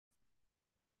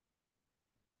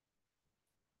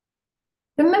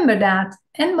Remember that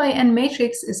n by n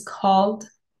matrix is called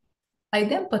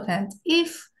idempotent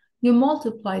if you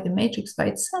multiply the matrix by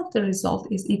itself, the result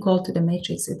is equal to the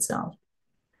matrix itself.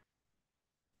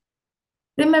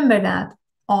 Remember that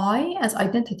I as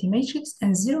identity matrix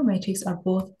and zero matrix are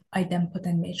both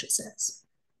idempotent matrices.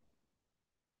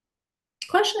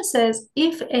 Question says,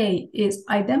 if A is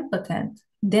idempotent,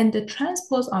 then the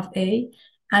transpose of A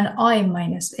and I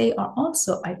minus A are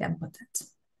also idempotent.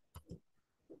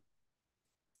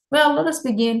 Well, let us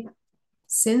begin.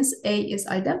 Since A is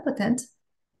idempotent,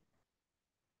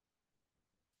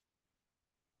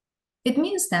 it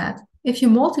means that if you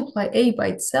multiply A by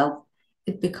itself,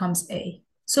 it becomes A.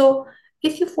 So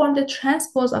if you form the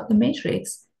transpose of the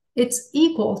matrix, it's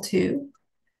equal to,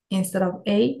 instead of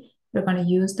A, we're going to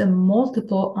use the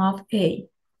multiple of A.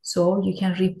 So you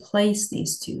can replace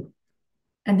these two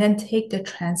and then take the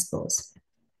transpose.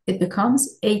 It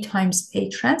becomes A times A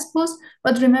transpose.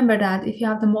 But remember that if you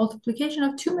have the multiplication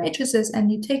of two matrices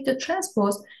and you take the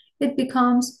transpose, it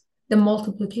becomes the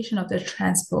multiplication of the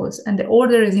transpose. And the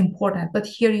order is important. But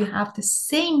here you have the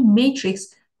same matrix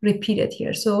repeated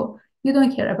here. So you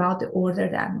don't care about the order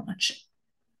that much.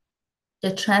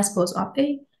 The transpose of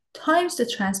A times the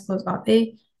transpose of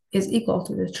A is equal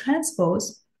to the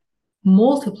transpose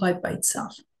multiplied by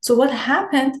itself. So what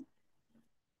happened?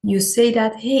 You say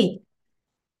that, hey,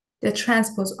 the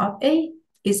transpose of A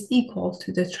is equal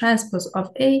to the transpose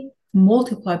of A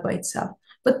multiplied by itself.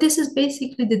 But this is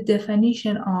basically the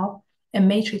definition of a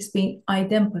matrix being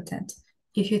idempotent.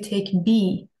 If you take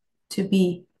B to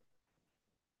be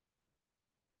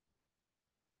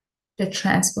the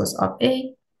transpose of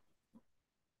A,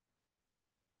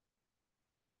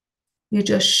 you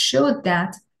just showed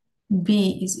that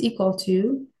B is equal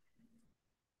to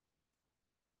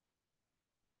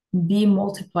B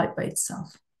multiplied by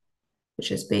itself,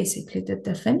 which is basically the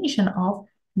definition of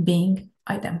being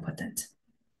idempotent.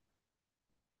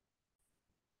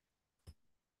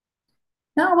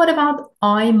 Now, what about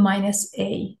I minus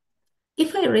A?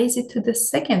 If I raise it to the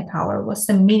second power, what's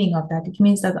the meaning of that? It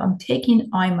means that I'm taking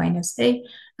I minus A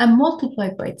and multiply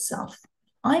by itself.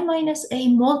 I minus A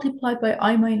multiplied by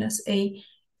I minus A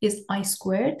is I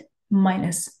squared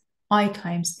minus I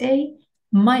times A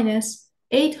minus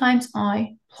A times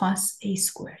I plus A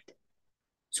squared.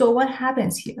 So what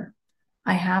happens here?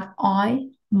 I have I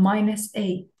minus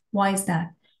A. Why is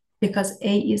that? Because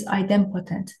A is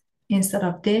idempotent. Instead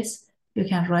of this, you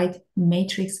can write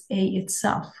matrix A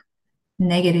itself.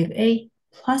 Negative A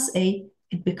plus A,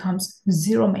 it becomes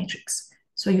zero matrix.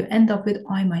 So you end up with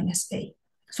I minus A.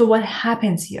 So what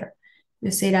happens here?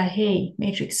 You say that, hey,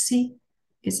 matrix C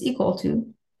is equal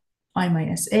to I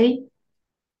minus A.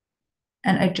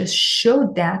 And I just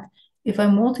showed that if I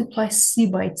multiply C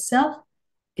by itself,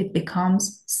 it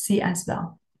becomes C as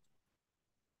well,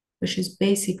 which is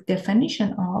basic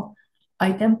definition of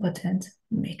idempotent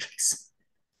matrix.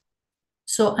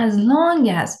 So as long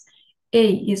as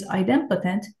A is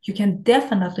idempotent, you can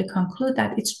definitely conclude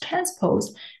that its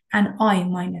transpose and I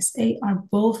minus A are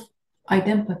both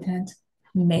idempotent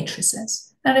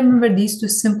matrices. And remember these two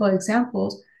simple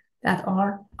examples that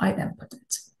are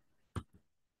idempotent.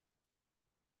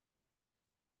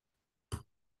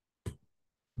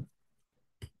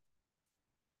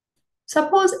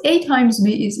 Suppose A times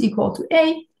B is equal to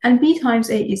A and B times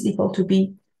A is equal to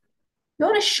B. You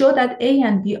want to show that A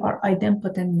and B are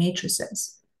idempotent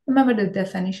matrices. Remember the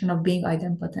definition of being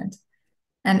idempotent.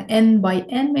 An n by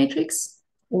n matrix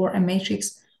or a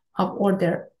matrix of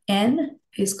order n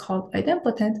is called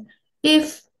idempotent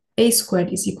if A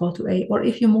squared is equal to A, or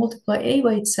if you multiply A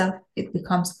by itself, it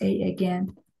becomes A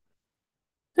again.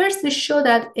 First, we show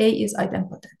that A is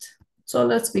idempotent. So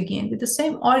let's begin. With the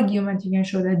same argument, you can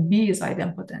show that B is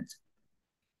idempotent.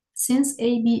 Since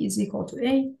AB is equal to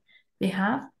A, we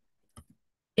have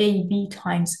AB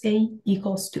times A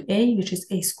equals to A, which is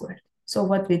A squared. So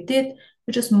what we did,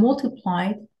 we just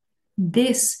multiplied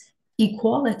this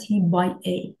equality by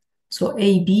A. So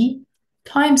AB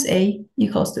times A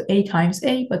equals to A times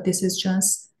A, but this is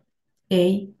just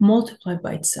A multiplied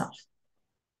by itself.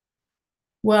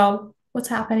 Well, what's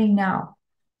happening now?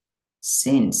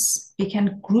 Since we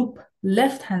can group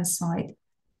left-hand side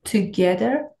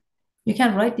together, you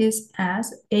can write this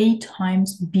as A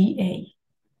times BA,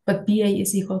 but BA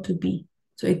is equal to B.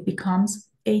 So it becomes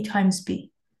A times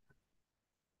B.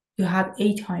 You have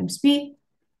A times B.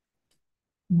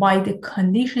 By the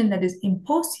condition that is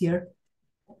imposed here,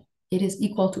 it is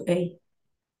equal to A.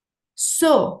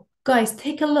 So, guys,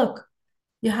 take a look.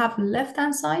 You have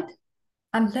left-hand side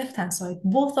and left-hand side.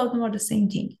 Both of them are the same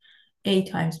thing. A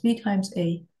times B times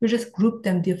A. We just group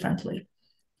them differently.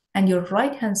 And your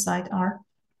right-hand side are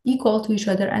equal to each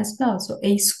other as well. So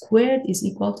a squared is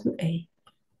equal to a.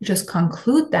 You just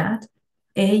conclude that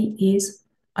a is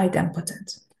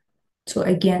idempotent. So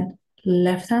again,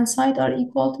 left-hand side are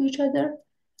equal to each other.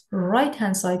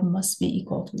 Right-hand side must be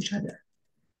equal to each other.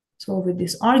 So with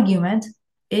this argument,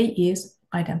 a is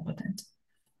idempotent.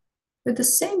 With the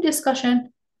same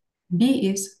discussion, b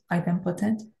is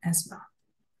idempotent as well.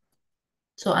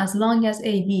 So as long as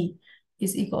AB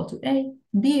is equal to A,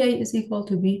 BA is equal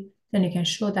to B, then you can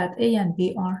show that A and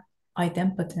B are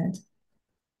idempotent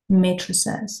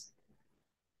matrices.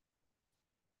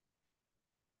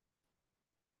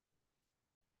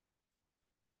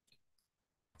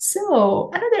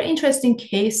 So another interesting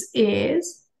case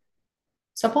is,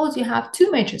 suppose you have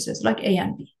two matrices like A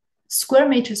and B, square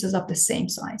matrices of the same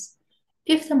size.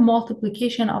 If the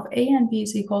multiplication of A and B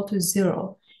is equal to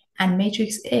 0 and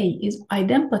matrix A is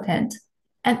idempotent,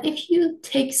 and if you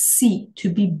take C to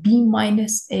be B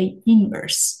minus A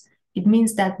inverse, it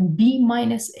means that B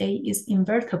minus A is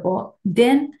invertible,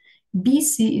 then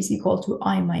BC is equal to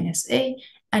I minus A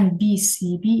and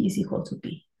BCB is equal to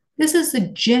B. This is the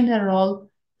general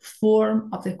form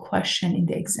of the question in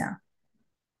the exam.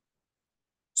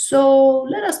 So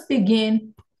let us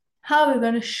begin how we're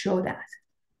going to show that.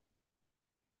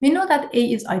 We know that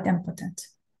A is idempotent.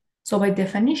 So by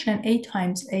definition, A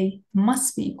times A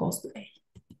must be equals to A.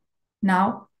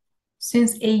 Now,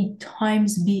 since A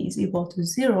times B is equal to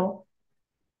 0,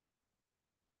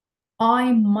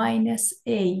 I minus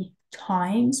A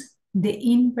times the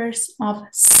inverse of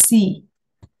C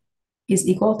is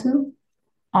equal to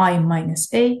I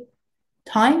minus A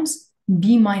times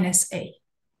B minus A.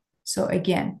 So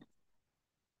again,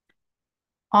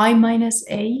 I minus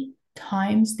A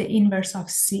times the inverse of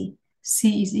C.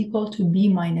 C is equal to B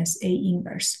minus A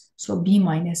inverse. So B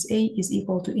minus A is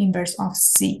equal to inverse of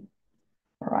C.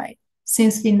 All right.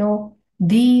 Since we know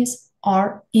these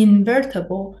are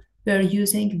invertible, we're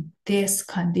using this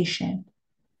condition.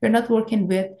 We're not working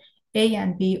with A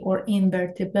and B or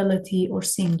invertibility or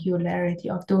singularity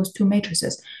of those two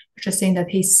matrices. We're just saying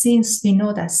that, hey, since we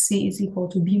know that C is equal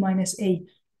to B minus A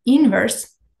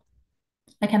inverse,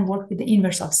 I can work with the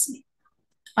inverse of C.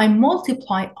 I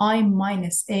multiply I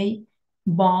minus A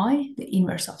by the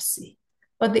inverse of C.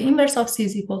 But the inverse of C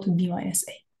is equal to B minus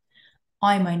A.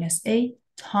 I minus A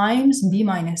times B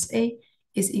minus A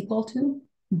is equal to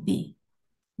B.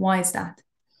 Why is that?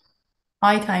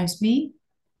 I times B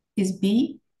is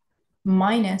B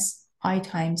minus I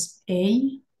times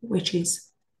A, which is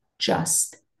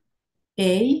just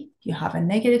A, you have a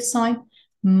negative sign,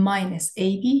 minus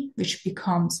AB, which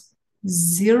becomes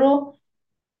 0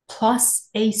 plus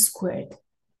A squared.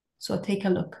 So take a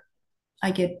look.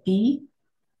 I get B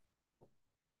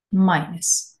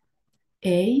minus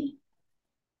A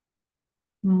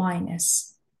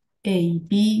minus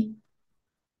AB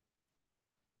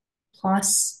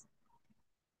plus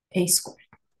A squared.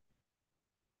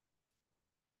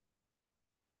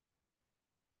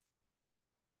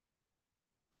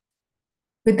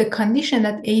 With the condition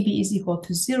that AB is equal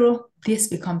to 0, this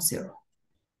becomes 0.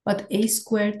 But A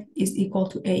squared is equal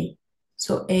to A.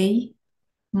 So A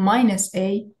minus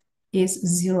A is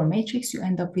 0 matrix. You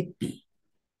end up with B.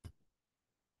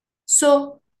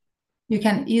 So you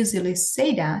can easily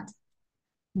say that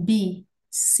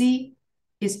BC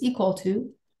is equal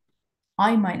to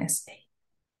I minus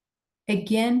A.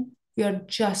 Again, we are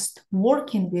just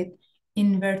working with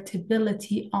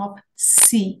invertibility of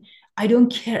C. I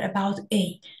don't care about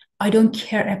A. I don't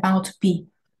care about B.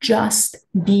 Just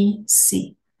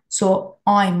BC. So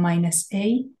I minus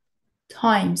A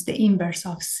times the inverse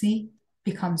of C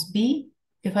becomes B.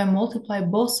 If I multiply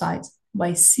both sides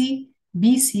by C,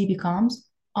 BC becomes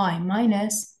I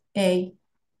minus A.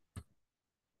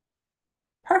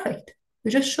 Perfect.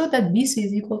 We just showed that BC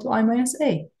is equal to I minus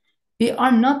A. We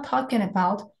are not talking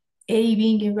about A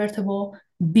being invertible,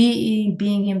 B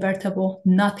being invertible,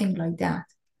 nothing like that.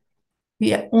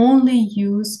 We only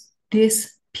use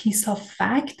this piece of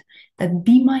fact that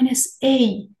B minus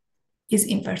A is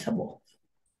invertible.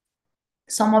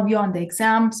 Some of you on the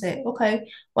exam say, okay,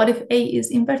 what if A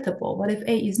is invertible? What if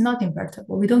A is not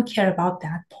invertible? We don't care about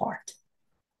that part.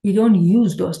 We don't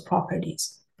use those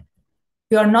properties.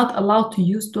 You are not allowed to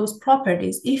use those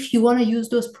properties. If you want to use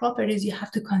those properties, you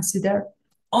have to consider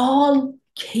all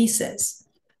cases.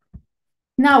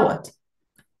 Now what?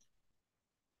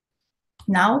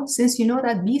 Now, since you know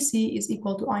that BC is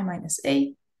equal to I minus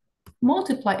A,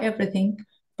 multiply everything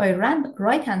by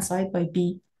right-hand side by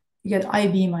B. You get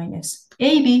IB minus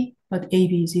AB, but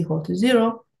AB is equal to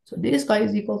 0. So this guy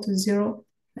is equal to 0.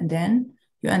 And then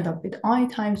you end up with I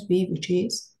times B, which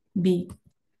is B.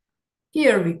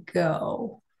 Here we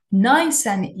go. Nice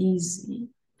and easy.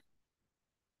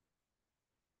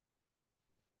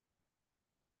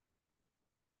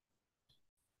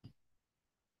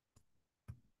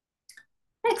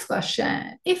 Next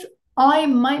question. If I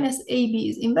minus AB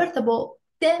is invertible,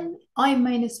 then I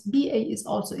minus BA is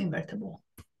also invertible.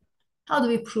 How do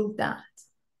we prove that?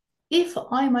 If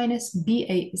I minus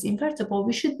BA is invertible,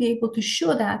 we should be able to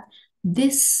show that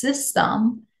this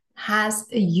system has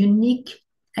a unique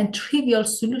and trivial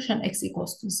solution x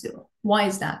equals to 0. Why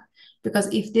is that? Because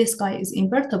if this guy is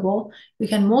invertible, we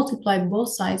can multiply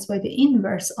both sides by the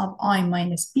inverse of I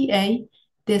minus BA.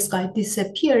 This guy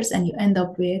disappears and you end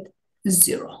up with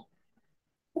 0.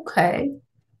 Okay,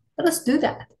 let's do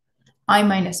that. I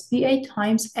minus BA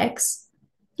times x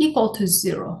equal to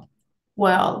 0.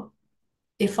 Well,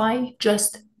 if I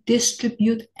just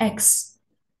distribute x,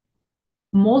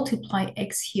 multiply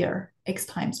x here, x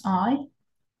times I,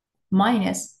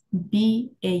 minus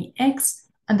BAX,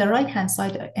 on the right-hand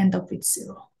side, I end up with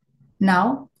 0.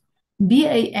 Now,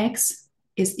 BAX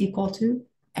is equal to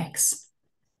x.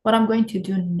 What I'm going to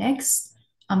do next,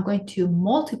 I'm going to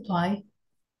multiply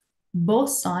both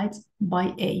sides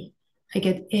by a. I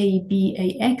get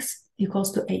ABAX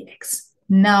equals to AX.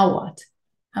 Now what?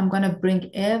 I'm going to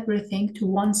bring everything to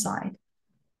one side.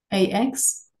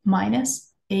 AX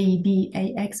minus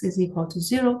ABAX is equal to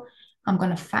 0. I'm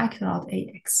going to factor out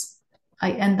AX.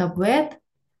 I end up with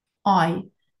I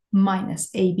minus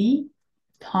AB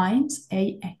times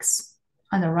AX.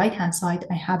 On the right-hand side,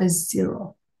 I have a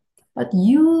 0. But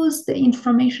use the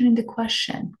information in the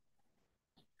question.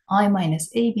 I minus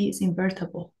AB is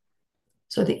invertible.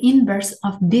 So the inverse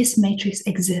of this matrix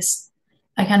exists.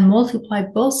 I can multiply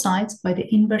both sides by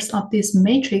the inverse of this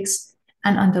matrix,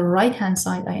 and on the right-hand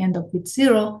side, I end up with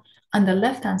 0. On the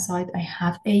left-hand side, I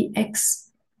have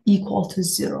AX equal to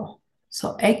 0.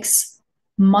 So X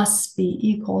must be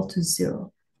equal to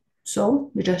 0.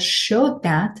 So we just showed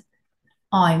that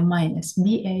I minus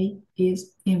BA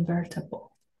is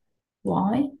invertible.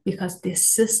 Why? Because this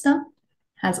system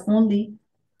has only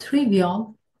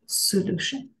trivial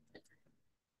solution.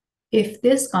 If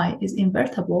this guy is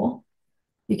invertible,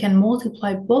 you can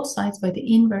multiply both sides by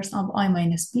the inverse of I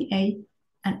minus BA,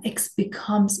 and x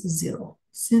becomes 0.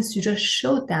 Since you just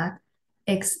showed that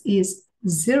x is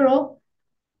 0,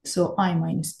 so I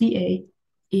minus BA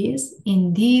is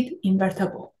indeed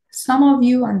invertible. Some of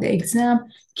you on the exam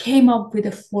came up with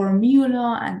a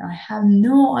formula, and I have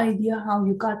no idea how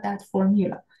you got that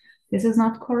formula. This is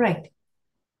not correct.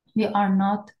 We are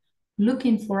not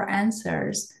looking for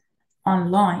answers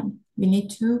online. We need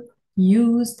to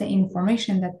use the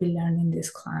information that we learn in this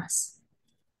class.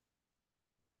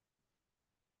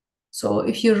 So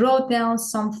if you wrote down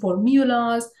some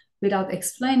formulas without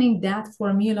explaining that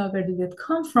formula, where did it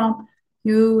come from,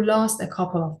 you lost a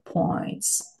couple of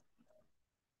points.